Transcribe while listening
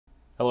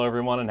Hello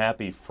everyone and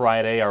happy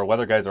Friday. Our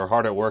weather guys are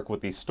hard at work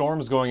with these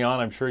storms going on.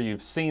 I'm sure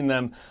you've seen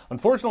them.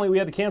 Unfortunately, we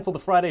had to cancel the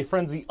Friday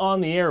Frenzy on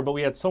the air, but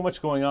we had so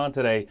much going on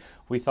today.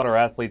 We thought our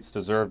athletes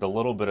deserved a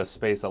little bit of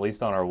space, at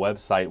least on our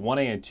website.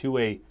 1A and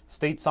 2A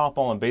state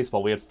softball and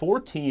baseball. We had 4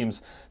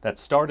 teams that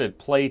started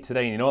play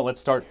today. And you know what? Let's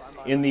start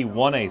in the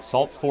 1A.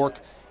 Salt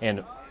Fork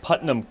and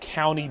Putnam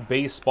County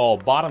baseball.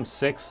 Bottom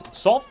 6.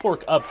 Salt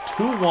Fork up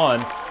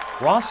 2-1.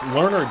 Ross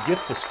Lerner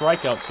gets the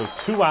strikeout, so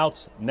 2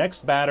 outs.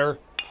 Next batter,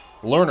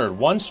 Lerner,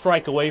 1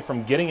 strike away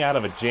from getting out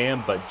of a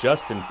jam, but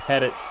Justin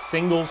Pettit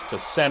singles to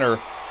center.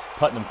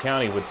 Putnam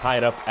County would tie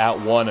it up at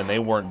 1, and they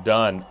weren't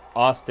done.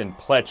 Austin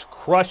Pletch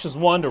crushes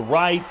 1 to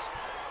right.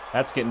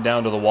 That's getting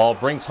down to the wall.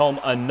 Brings home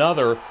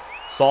another.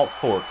 Salt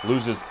Fork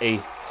loses a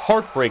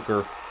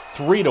heartbreaker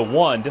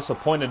 3-1.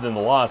 Disappointed in the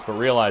loss, but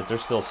realize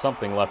there's still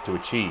something left to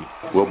achieve.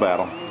 We'll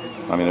battle.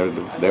 I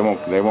mean, they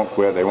won't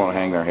quit. They won't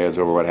hang their heads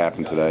over what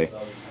happened today.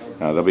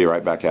 They'll be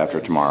right back after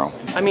it tomorrow.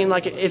 I mean,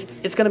 like,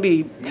 it's going to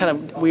be kind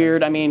of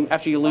weird. I mean,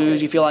 after you lose,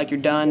 you feel like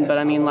you're done. But,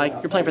 I mean, like,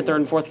 you're playing for 3rd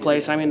and 4th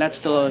place. I mean, that's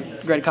still a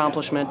great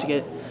accomplishment to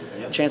get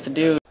a chance to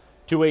do.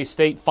 2A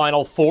state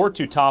Final Four,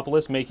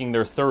 Teutopolis making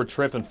their 3rd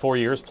trip in 4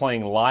 years,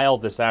 playing Lyle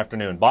this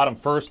afternoon. Bottom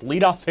first,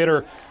 leadoff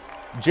hitter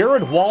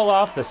Jared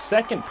Woloff, the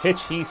second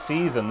pitch he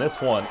sees, and this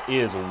one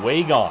is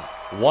way gone.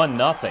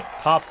 1-0.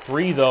 Top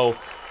 3, though,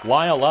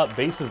 Lyle up,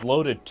 bases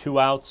loaded, 2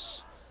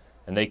 outs,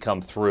 and they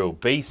come through.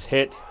 Base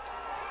hit.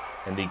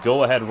 And the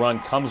go-ahead run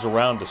comes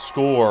around to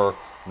score.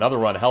 Another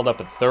run held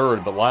up at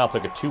 3rd, but Lyle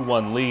took a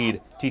 2-1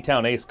 lead.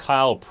 T-Town ace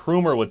Kyle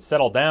Prumer would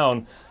settle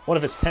down. One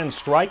of his 10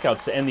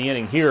 strikeouts to end the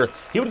inning here.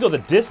 He would go the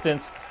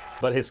distance,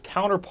 but his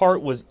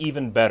counterpart was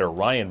even better.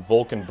 Ryan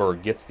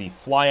Volkenberg gets the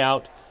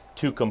flyout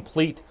to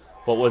complete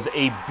what was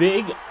a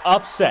big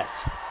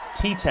upset.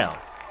 T-Town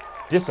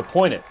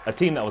disappointed, a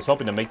team that was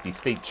hoping to make the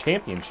state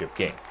championship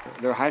game.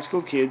 They're high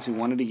school kids who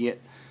wanted to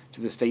get to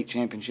the state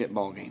championship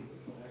ball game,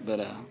 but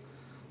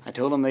I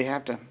told them they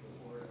got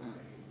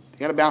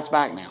to bounce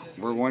back now.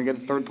 We're going to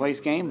get a 3rd place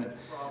game. And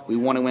we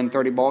want to win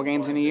 30 ball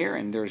games in a year,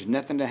 and there's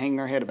nothing to hang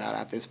their head about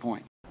at this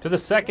point. To the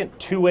second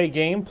 2A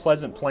game,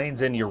 Pleasant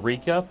Plains and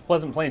Eureka.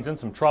 Pleasant Plains in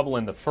some trouble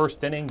in the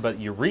 1st inning, but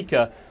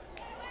Eureka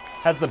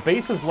has the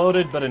bases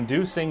loaded, but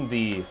inducing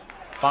the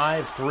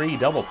 5-3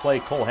 double play.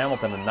 Cole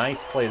Hamilton, a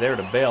nice play there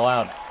to bail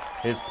out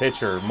his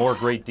pitcher. More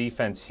great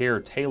defense here.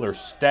 Taylor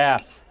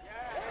Staff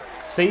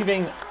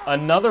saving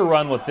another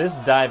run with this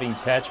diving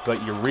catch,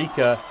 but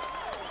Eureka,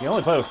 you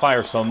only play with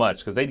fire so much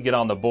because they'd get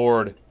on the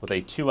board with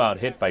a 2-out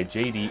hit by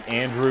J.D.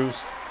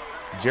 Andrews.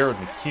 Jared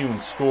McCune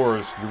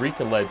scores.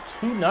 Eureka led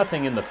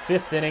 2-0 in the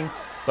 5th inning,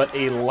 but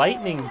a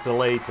lightning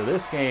delay to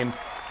this game.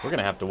 We're going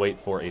to have to wait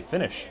for a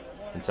finish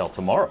until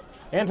tomorrow.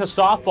 And to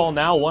softball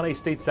now, 1A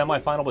state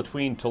semifinal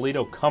between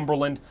Toledo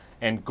Cumberland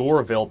and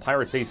Goreville.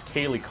 Pirates ace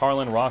Kaylee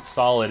Carlin rock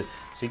solid.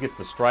 She gets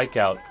the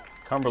strikeout.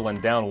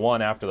 Cumberland down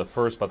 1 after the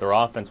 1st, but their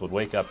offense would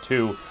wake up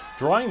 2.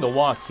 Drawing the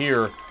walk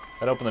here,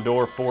 that opened the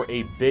door for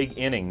a big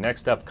inning.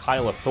 Next up,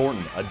 Kyla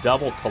Thornton, a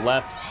double to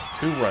left,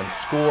 2-run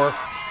score.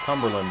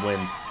 Cumberland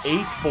wins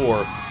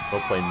 8-4. They'll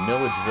play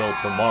Milledgeville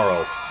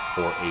tomorrow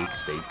for a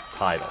state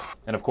title.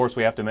 And of course,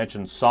 we have to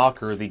mention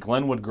soccer. The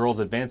Glenwood girls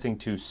advancing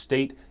to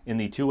state in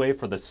the 2A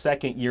for the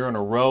 2nd year in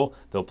a row.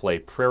 They'll play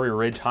Prairie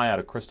Ridge High out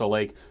of Crystal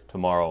Lake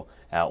tomorrow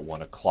at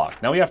 1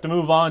 o'clock. Now we have to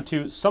move on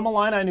to some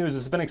Illini news.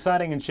 It's been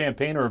exciting in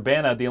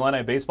Champaign-Urbana. The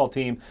Illini baseball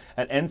team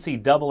at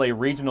NCAA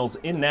Regionals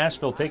in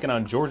Nashville taking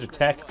on Georgia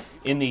Tech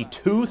in the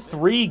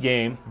 2-3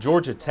 game.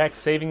 Georgia Tech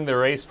saving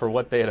their ace for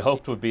what they had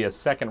hoped would be a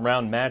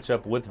 2nd-round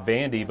matchup with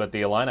Vandy, but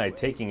the Illini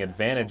taking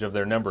advantage of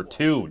their number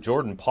 2,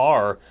 Jordan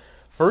Parr.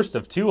 First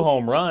of 2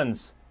 home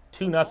runs,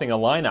 2-0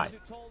 Illini.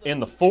 In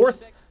the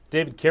 4th,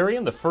 David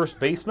Carrion, the first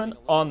baseman,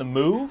 on the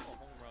move,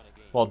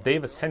 while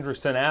Davis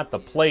Hendrickson at the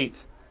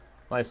plate.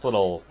 Nice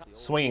little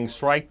swinging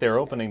strike there,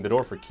 opening the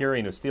door for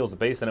Carrion, who steals the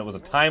base, and it was a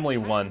timely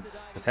one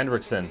as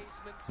Hendrickson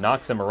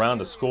knocks him around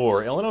to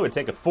score. Illinois would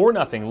take a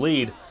 4-0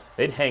 lead.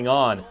 They'd hang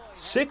on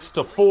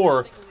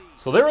 6-4,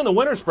 so they're in the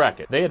winner's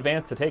bracket. They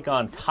advance to take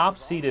on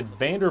top-seeded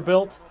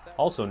Vanderbilt,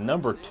 also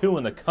number 2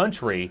 in the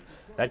country.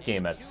 That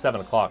game at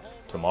 7 o'clock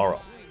tomorrow.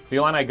 The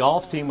Illini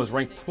golf team was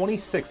ranked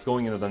 26th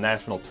going into the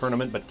national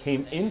tournament, but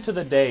came into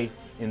the day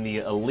in the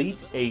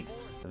Elite 8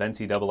 of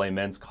NCAA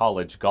men's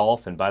college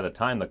golf, and by the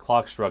time the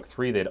clock struck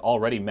 3, they'd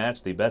already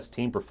matched the best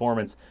team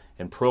performance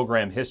in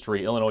program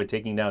history. Illinois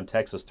taking down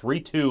Texas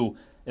 3-2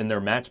 in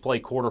their match play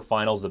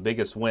quarterfinals. The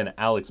biggest win,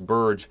 Alex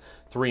Burge,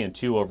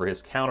 3-2 over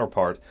his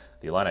counterpart.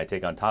 The Illini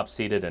take on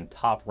top-seeded and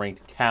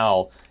top-ranked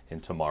Cal in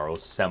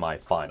tomorrow's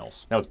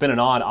semifinals. Now, it's been an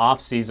odd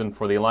offseason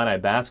for the Illini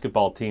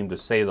basketball team, to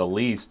say the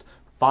least.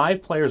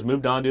 5 players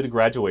moved on due to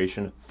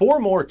graduation, 4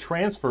 more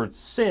transferred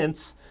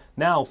since.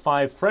 Now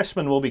 5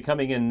 freshmen will be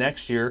coming in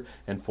next year,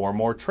 and 4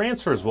 more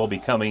transfers will be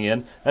coming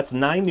in. That's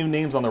 9 new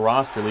names on the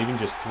roster, leaving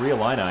just 3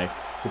 Illini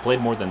who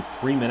played more than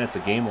 3 minutes a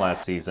game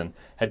last season.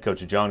 Head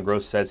coach John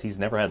Gross says he's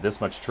never had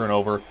this much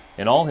turnover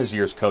in all his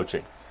years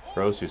coaching.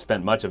 Gross, who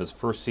spent much of his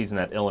first season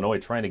at Illinois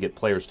trying to get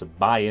players to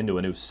buy into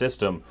a new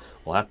system,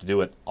 will have to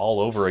do it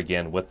all over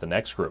again with the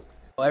next group.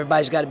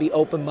 Everybody's got to be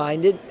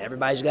open-minded.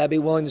 Everybody's got to be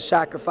willing to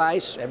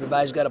sacrifice.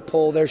 Everybody's got to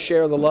pull their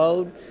share of the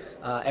load.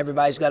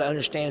 Everybody's got to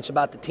understand it's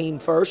about the team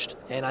first,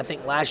 and I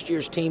think last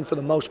year's team, for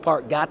the most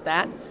part, got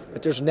that.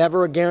 But there's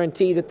never a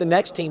guarantee that the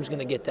next team's going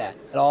to get that.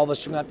 And all of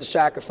us are going to have to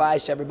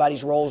sacrifice.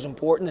 Everybody's role is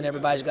important, and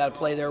everybody's got to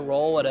play their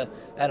role at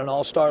an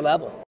all-star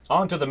level.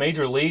 On to the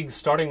major leagues,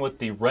 starting with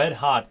the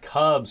red-hot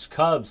Cubs.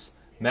 Cubs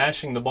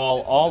mashing the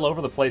ball all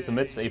over the place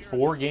amidst a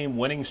 4-game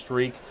winning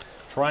streak,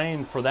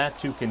 trying for that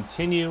to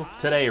continue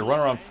today. A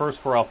runner on first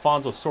for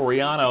Alfonso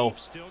Soriano.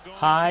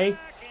 High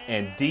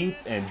and deep,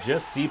 and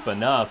just deep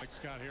enough.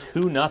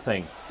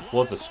 2-0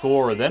 was the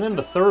score. Then in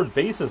the third,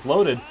 bases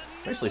loaded.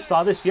 We actually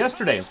saw this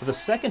yesterday. For the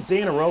second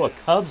day in a row, a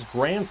Cubs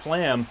grand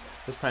slam.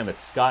 This time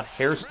it's Scott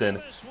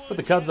Hairston. Put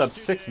the Cubs up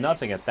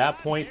 6-0 at that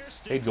point.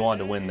 They'd go on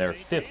to win their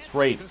 5th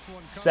straight,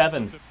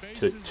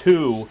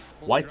 7-2.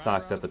 White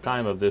Sox, at the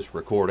time of this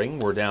recording,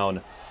 were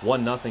down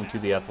 1-0 to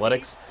the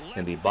Athletics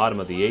in the bottom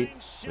of the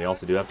 8th. We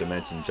also do have to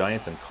mention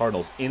Giants and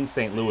Cardinals in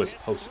St. Louis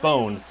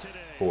postponed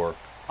for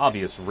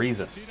obvious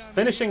reasons.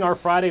 Finishing our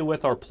Friday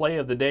with our play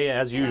of the day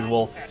as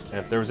usual. And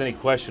if there was any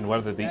question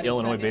whether the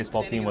Illinois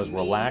baseball team was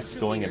relaxed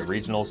going into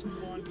regionals,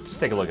 just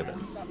take a look at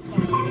this.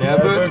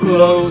 Never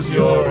close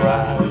your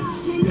eyes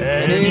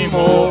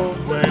anymore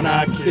when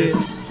I kiss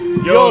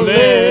your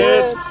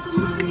lips.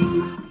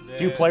 A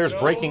few players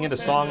breaking into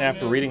song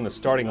after reading the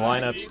starting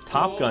lineups,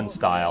 Top Gun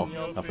style.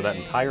 Now for that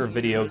entire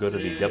video, go to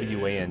the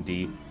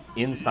WAND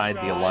Inside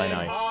the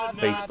Illini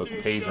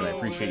Facebook page, and I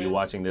appreciate you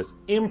watching this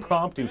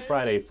impromptu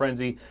Friday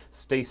Frenzy.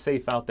 Stay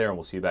safe out there, and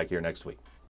we'll see you back here next week.